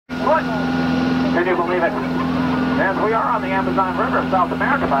foot. Can you believe it? Yes, we are on the Amazon River of South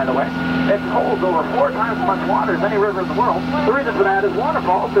America, by the way. It holds over 4 times as much water as any river in the world. The reason for that is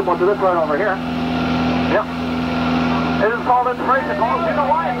waterfalls, similar to this right over here. Yep. It is called Inspiration Falls. You know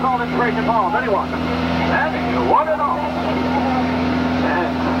why it's called Inspiration Falls? Anyone? And you want to know?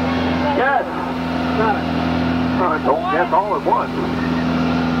 Yes. Don't guess all at once.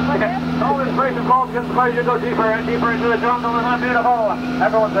 Okay. All Inspiration Falls because the pleasure to go deeper and deeper into the jungle is not beautiful.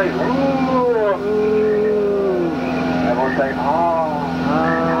 Everyone say, ooh. Everyone say, oh.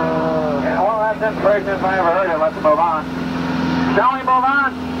 Yeah, well, that's inspiration if I ever heard it. Let's move on. Shall we move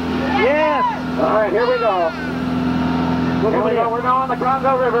on? Yes. All right, here we go. Here we go. We're now on the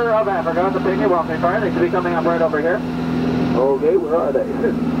Congo River of Africa. The Pygmy Wealthy Fire. They should be coming up right over here. Okay, where are they?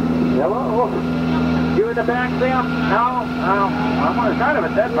 Hello? You in the back, Sam? No? I'm on the side of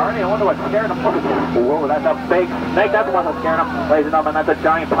a dead party. I wonder what scared them. Whoa, that's a big snake. That's the one that scared them. Ladies and gentlemen, that's a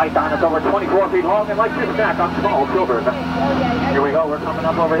giant python. It's over 24 feet long and like this stack on small silvers. Here we go. We're coming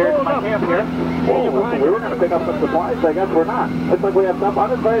up over here to my camp here. Whoa, we were going to pick up some supplies, but I guess we're not. Looks like we have some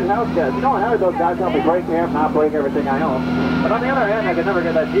uninvited house guests. You know, I heard those guys help me break camp, not break everything I own. But on the other hand, I could never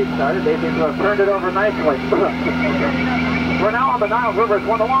get that Jeep started. They seem to have turned it over nicely. We're now on the Nile River. It's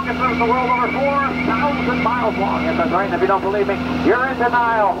one of the longest rivers in the world, over 4,000 miles long. Yes, that's right. And if you don't believe me, you're in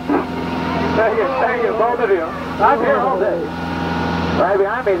denial. Thank you, both of you. I'm here all day. Right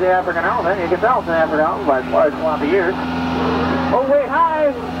behind me is the African elephant. You can tell it's an African elephant by its large floppy ears. Oh, wait, hi!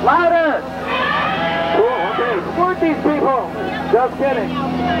 Louder! Cool, okay. Support these people! Just kidding.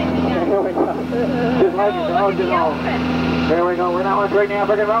 Okay, here we go. Just like you know. Here we go. We're now entering the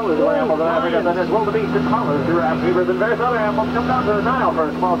African mountains where animals of Africa such as wildebeest and koalas, giraffes, zebras, and various other animals come down to the Nile for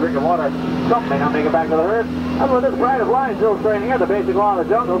a small drink of water. Some may not make it back to the herd. As with this pride of lions illustrating here the basic law of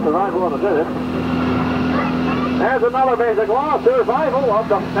the jungle, survival of the fittest. There's another basic law, survival of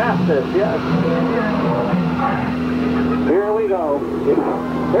the fastest, yes. Here we go.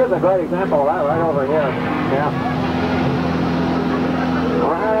 Here's a great example of that right over here. Yeah.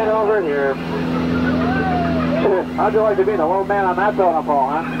 Right over here. How'd you like to be the low man on that totem pole,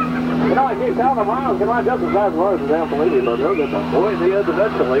 huh? You know, I keep telling them Lions can run just as fast as ours, they don't believe me, but they'll get the boy in the end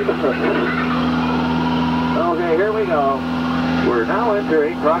eventually. Okay, here we go. We're now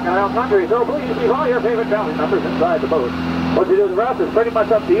entering crocodile country, so please leave all your favorite family members inside the boat. What you do the rest is pretty much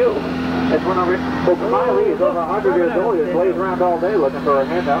up to you. It's one of Smiley is over 100 years old. He plays around all day looking for a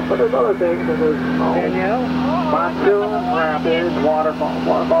handout, but there's other things. There's monsoon, rapids, waterfalls.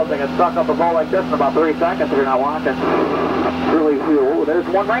 Waterfalls, they can suck up a bowl like this in about 3 seconds if you're not watching. Really feel, oh, there's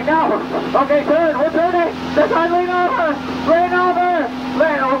one right now. Okay, turn, we're turning. This time, lean over. Lean over.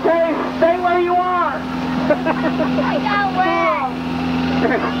 Lean, okay, stay where you are. I got where?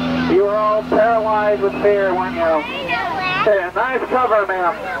 You were all paralyzed with fear, weren't you? Okay, nice cover,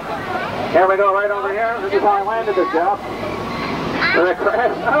 ma'am. Here we go, right over here. This is how I landed this job. The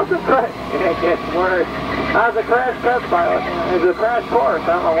crash, how's the crash? It gets worse. How's the crash test pilot? It's a crash course. I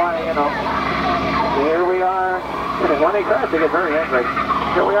don't know why, you know. Here we are. When they crash, they get very angry.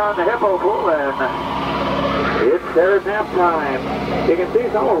 Here we are in the hippo pool, and it's their nap time. You can see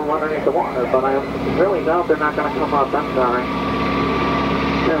some of them underneath the water, but I really doubt they're not going to come up that time.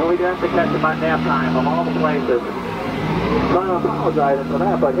 So we have to catch them on nap time of all the places. So I'm apologizing for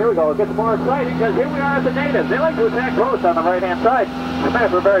that, but here we go. It gets more exciting because here we are at the natives. They like to attack close on the right-hand side. In fact,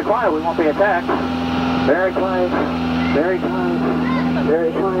 if we're very quiet, we won't be attacked. Very quiet, very quiet,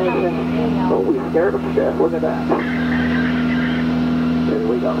 very quiet. Oh, we scared them to death. Look at that. Here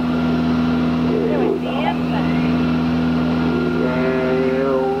we go. Here we go.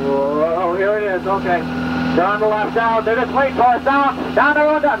 Oh, here it is. Okay. Down the left, down. They're just waiting for us. Down. Down,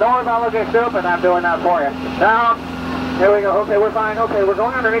 everyone, down. Don't worry about looking stupid. I'm doing that for you. Down. Here we go. Okay, we're fine. Okay, we're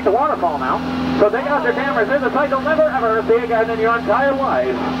going underneath the waterfall now. So take out your cameras. There's a sight you'll never ever see again in your entire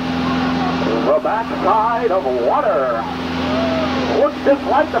life. The backside of water. Looks just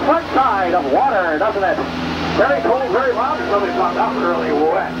like the front side of water, doesn't it? Very cold, very loud. Somebody's gone out really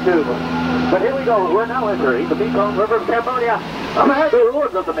wet, too. But here we go. We're now entering the Mekong River of Cambodia. Among the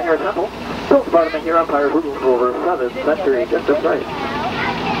ruins of the Mahir Temple, built by the Mahir Empire ruled over 7th century. Just as right.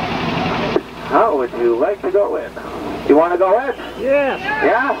 How would you like to go in? You want to go in? Yeah.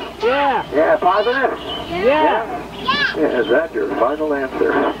 Yeah? Yeah. Yeah, positive? Yeah. Yeah, is that your final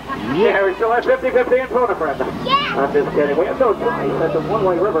answer? Yeah, we still have 50-50 in phone a friend. Yeah. I'm just kidding. We have no choice. That's a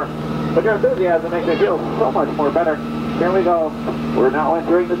one-way river. But your enthusiasm makes me feel so much more better. Here we go. We're now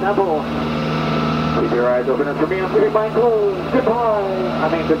entering the temple. Keep your eyes open, and for me, I'm putting mine closed. Goodbye. I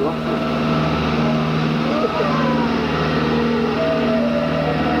mean, good luck.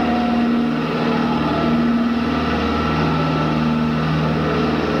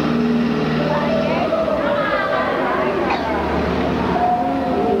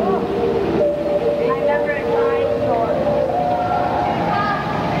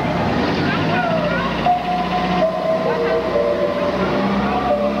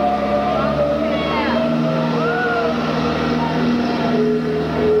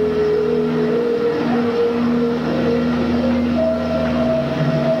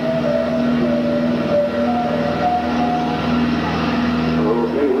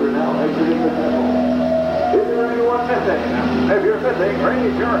 anyone missing? If you're missing,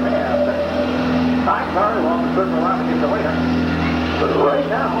 raise your hand. Times are long circle out against the later. But right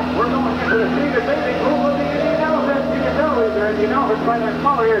now, we're going into the seated bathing pool of the Indian elephant. You can tell these are Indian elephants by their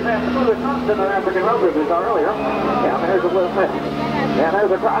smaller ears and smoother tongues than their African road we saw earlier. Yeah, there's a little fish. And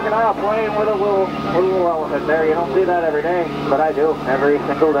there's a crocodile playing with a little elephant there. You don't see that every day, but I do every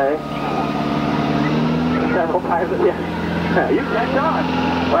single day. Several times a day. You catch on.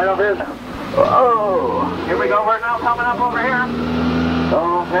 Right over here. Oh, here we go. We're now coming up over here.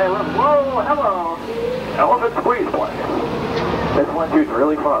 Okay, whoa, hello. Elephant squeeze play. This one shoots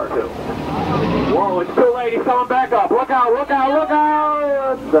really far, too. Whoa, it's too late. He's coming back up. Look out, look out, look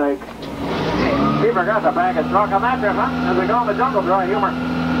out! It's like, he forgot the bag of struck on that trip, huh? As we go on the jungle dry humor.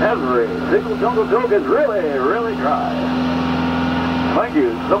 Every single jungle joke is really, really dry. Thank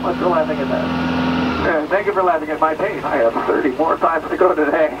you so much for laughing at that. Thank you for laughing at my pain. I have 30 more times to go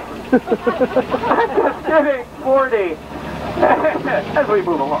today. I'm just kidding. 40. As we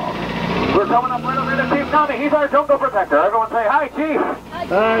move along. We're coming up right over to Chief Tommy. He's our jungle protector. Everyone say hi, Chief.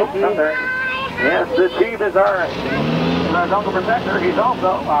 Hi, Chief. Yes, the Chief is our jungle protector. He's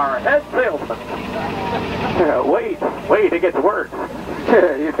also our head salesman. Wait, it gets worse.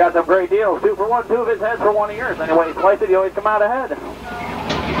 He's got some great deals. 2 for 1, 2 of his heads for 1 of yours. Anyway, you slice it, you always come out ahead.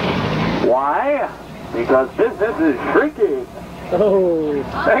 Why? Because business is shrinking. Oh.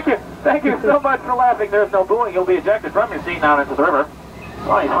 Thank you so much for laughing. There's no booing. You'll be ejected from your seat now into the river.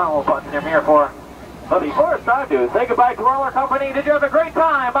 Well, you find a little button in your mirror for. But before it's time to say goodbye to all our company, did you have a great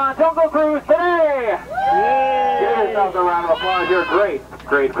time on Jungle Cruise today? Yay! Give yourselves a round of applause. You're great.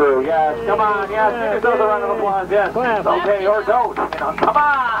 Great crew. Yes, come on. Yes, give yourselves a round of applause. Yes. Clap. Okay, or don't. Come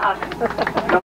on.